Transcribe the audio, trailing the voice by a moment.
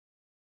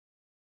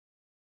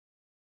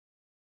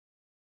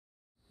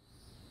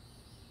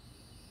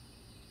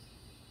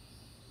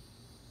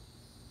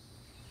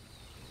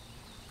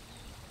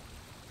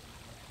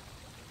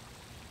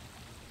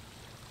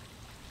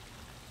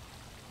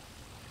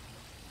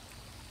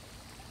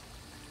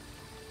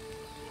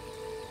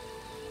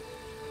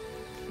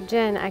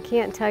Jen, I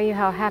can't tell you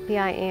how happy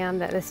I am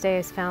that this day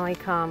has finally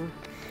come.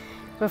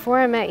 Before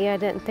I met you, I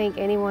didn't think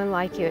anyone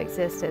like you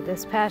existed.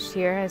 This past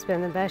year has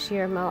been the best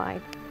year of my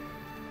life.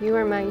 You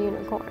are my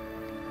unicorn.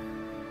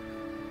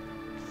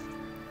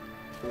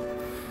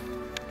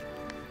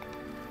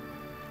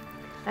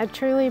 I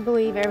truly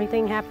believe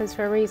everything happens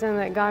for a reason,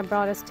 that God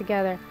brought us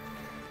together.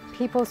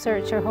 People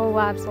search their whole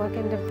lives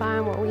looking to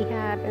find what we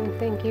have, and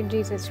thank you,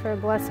 Jesus, for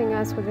blessing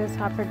us with this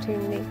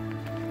opportunity.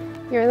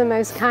 You're the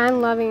most kind,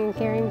 loving, and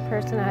caring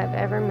person I have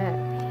ever met.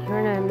 You're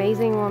an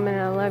amazing woman,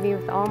 and I love you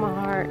with all my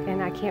heart,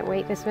 and I can't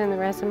wait to spend the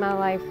rest of my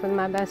life with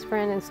my best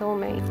friend and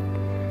soulmate.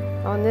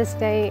 On this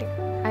day,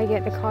 I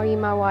get to call you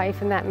my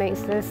wife, and that makes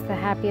this the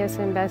happiest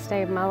and best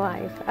day of my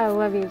life. I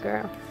love you,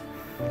 girl.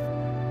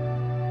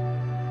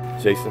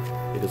 Jason,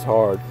 it is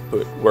hard to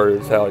put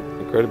words how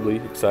incredibly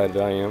excited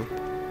I am.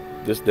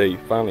 This day,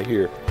 finally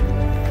here.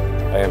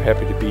 I am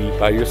happy to be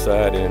by your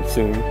side and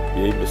soon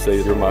be able to say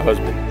that you're my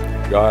husband.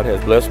 God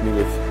has blessed me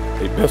with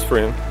a best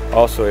friend,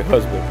 also a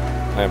husband.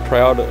 I am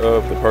proud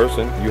of the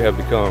person you have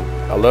become.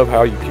 I love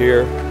how you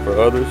care for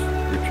others,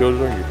 your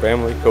children, your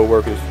family,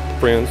 co-workers,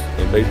 friends,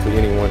 and basically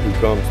anyone who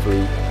comes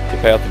through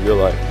the path of your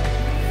life.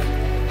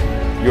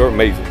 You're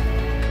amazing.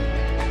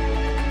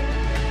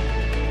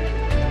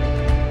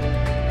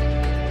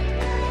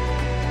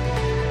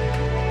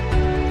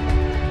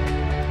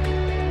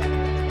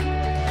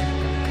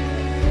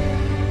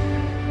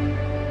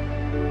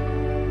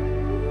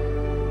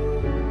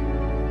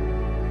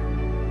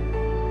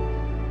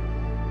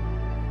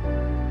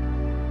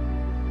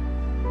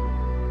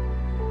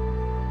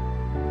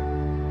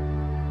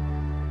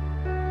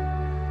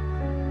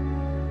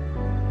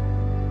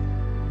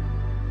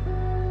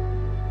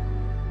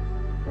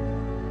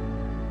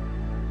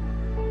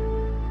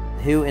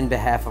 Who, in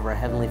behalf of our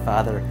Heavenly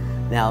Father,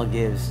 now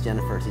gives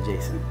Jennifer to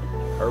Jason?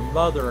 Her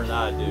mother and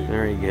I do.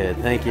 Very good,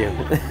 thank you.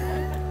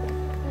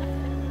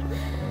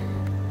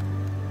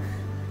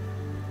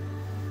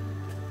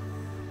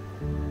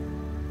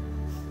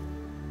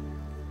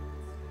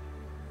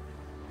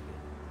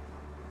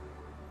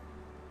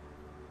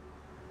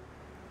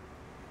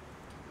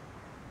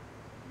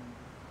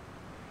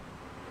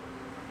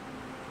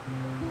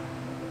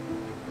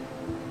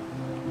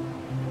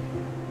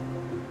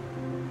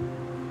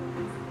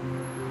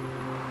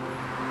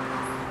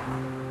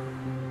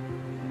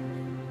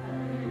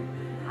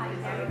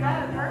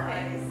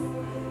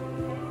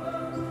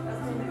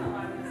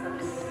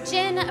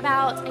 Jen,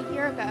 about a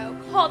year ago,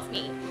 called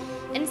me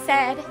and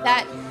said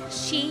that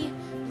she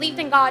believed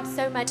in God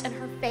so much and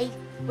her faith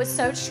was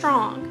so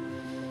strong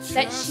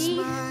that she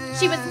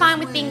was fine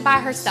with being by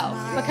herself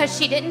because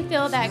she didn't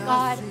feel that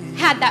God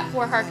had that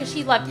for her because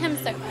she loved him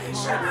so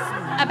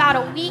much. About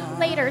a week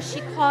later,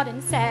 she called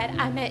and said,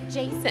 I met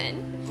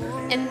Jason.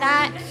 And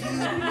that,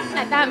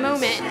 at that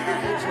moment,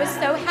 she was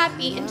so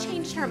happy and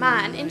changed her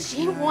mind. And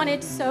she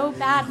wanted so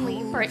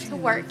badly for it to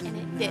work, and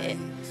it did.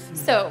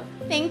 So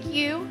thank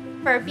you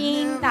for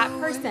being that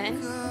person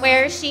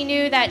where she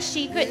knew that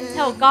she couldn't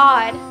tell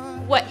God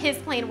what his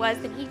plan was,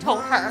 and he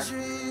told her.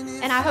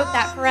 And I hope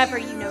that forever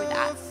you know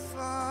that.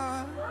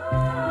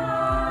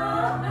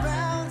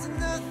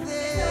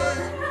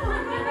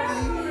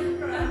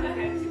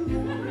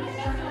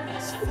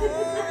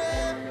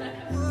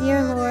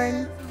 Dear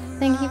Lord,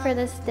 thank you for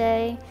this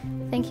day.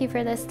 Thank you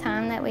for this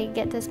time that we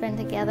get to spend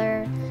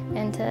together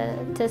and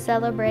to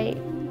celebrate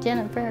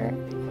Jennifer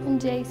and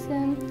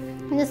Jason.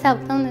 And just help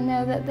them to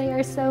know that they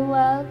are so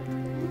loved.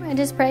 I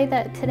just pray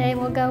that today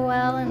will go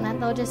well and that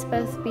they'll just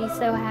both be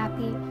so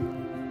happy.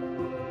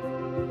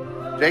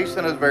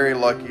 Jason is very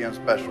lucky and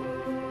special.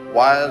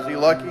 Why is he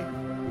lucky?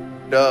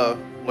 Duh,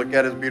 look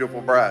at his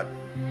beautiful bride.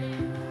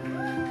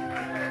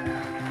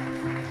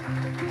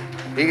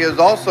 He is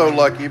also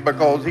lucky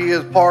because he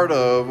is part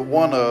of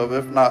one of,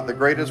 if not the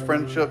greatest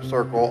friendship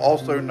circle,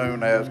 also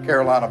known as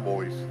Carolina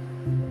Boys.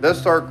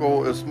 This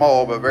circle is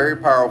small but very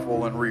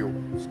powerful and real.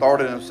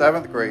 Started in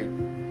 7th grade,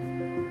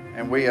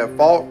 and we have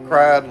fought,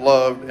 cried,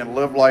 loved, and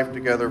lived life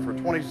together for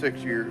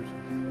 26 years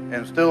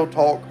and still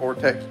talk or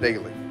text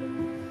daily.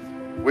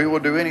 We will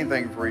do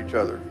anything for each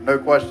other, no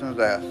questions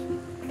asked.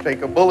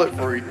 Take a bullet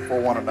for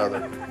one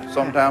another,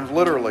 sometimes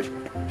literally.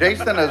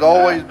 Jason has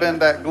always been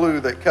that glue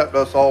that kept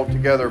us all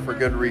together for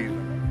good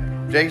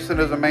reason. Jason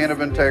is a man of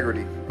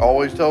integrity,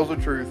 always tells the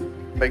truth,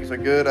 makes a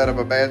good out of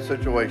a bad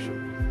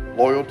situation,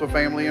 loyal to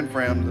family and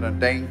friends, and a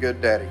dang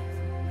good daddy.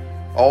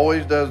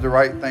 Always does the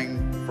right thing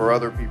for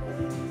other people.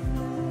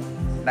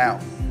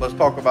 Now, let's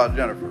talk about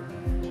Jennifer,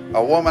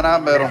 a woman I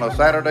met on a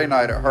Saturday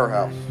night at her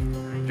house.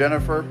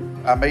 Jennifer,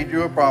 I made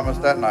you a promise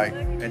that night,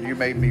 and you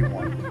made me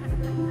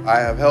one. I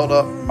have held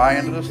up my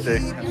end of the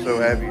stick, and so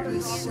have you.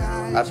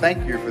 I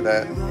thank you for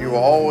that. You will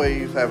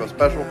always have a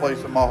special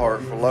place in my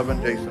heart for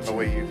loving Jason the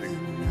way you do.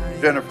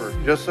 Jennifer,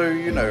 just so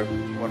you know,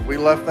 when we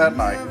left that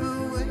night,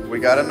 we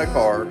got in the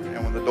car,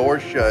 and when the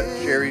doors shut,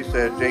 Sherry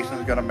said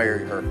Jason's going to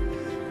marry her.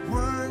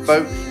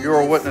 Folks, you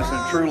are witnessing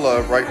true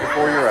love right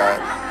before your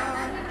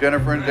eyes.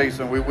 Jennifer and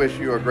Jason, we wish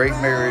you a great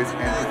marriage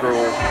and to grow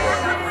old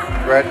together.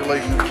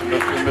 Congratulations,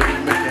 Mr. and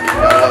Mrs. McKenzie.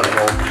 I love you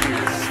all.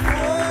 Cheers.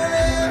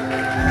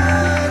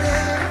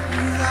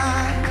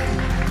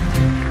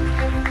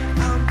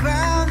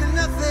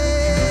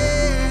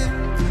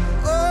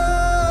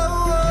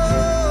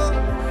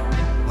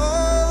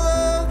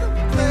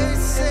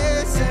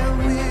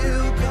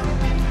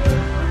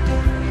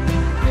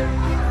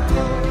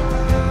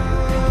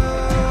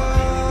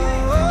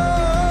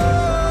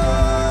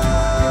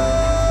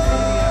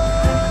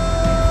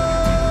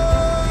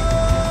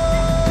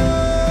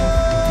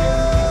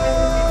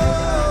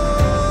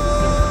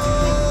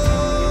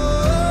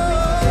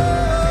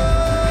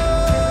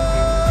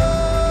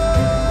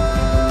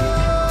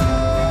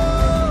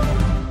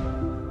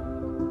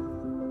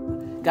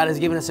 God has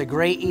given us a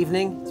great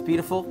evening. It's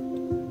beautiful.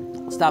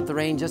 Stop the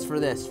rain just for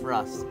this, for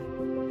us.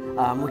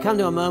 We come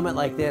to a moment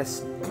like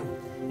this,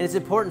 and it's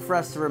important for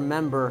us to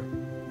remember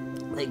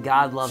that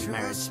God loves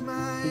marriage.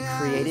 He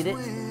created it.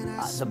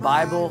 The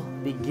Bible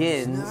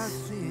begins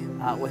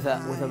with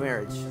a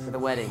marriage, with a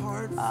wedding.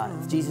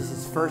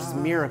 Jesus' first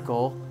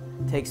miracle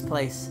takes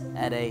place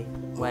at a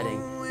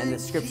wedding, and the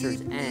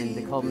scriptures end,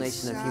 the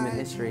culmination of human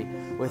history,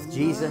 with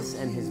Jesus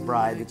and his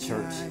bride, the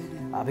church.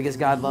 Because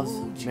God loves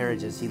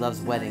marriages, he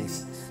loves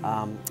weddings.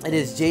 It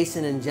is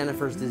Jason and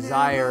Jennifer's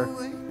desire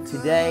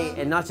today,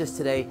 and not just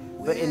today,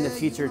 but in the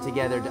future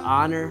together, to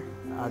honor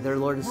their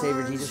Lord and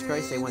Savior Jesus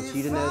Christ. They want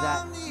you to know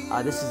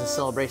that. This is a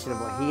celebration of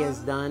what he has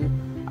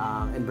done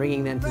and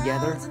bringing them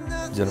together.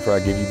 Jennifer, I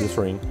give you this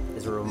ring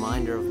as a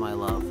reminder of my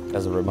love.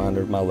 as a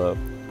reminder of my love.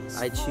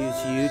 I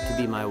choose you to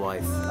be my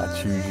wife. I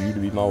choose you to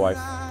be my wife,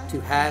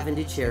 To have and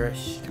to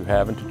cherish. to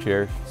have and to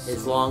cherish,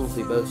 As long as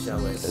we both shall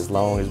live. as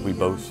long as we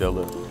both shall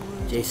live.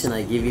 Jason,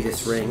 I give you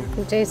this ring.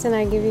 Jason,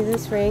 I give you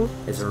this ring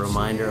As a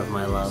reminder of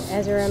my love.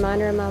 as a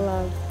reminder of my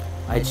love.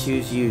 I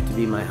choose you to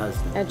be my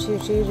husband. I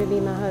choose you to be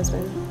my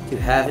husband. To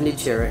have and to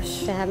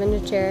cherish. To have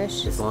and to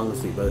cherish As long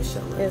as we both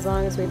shall live. as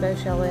long as we both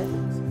shall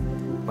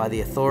live. By the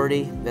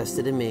authority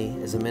vested in me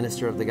as a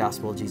minister of the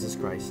gospel of Jesus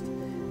Christ,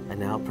 I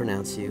now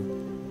pronounce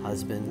you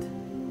husband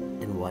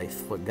and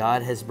wife. What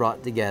God has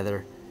brought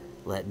together,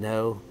 let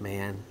no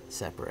man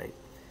separate.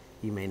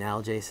 You may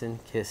now, Jason,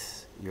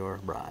 kiss your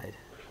bride.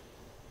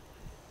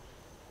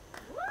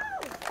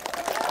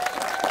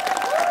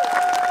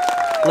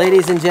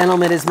 Ladies and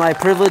gentlemen, it is my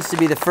privilege to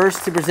be the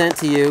first to present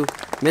to you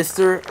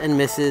Mr. and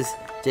Mrs.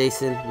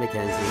 Jason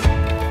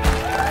McKenzie.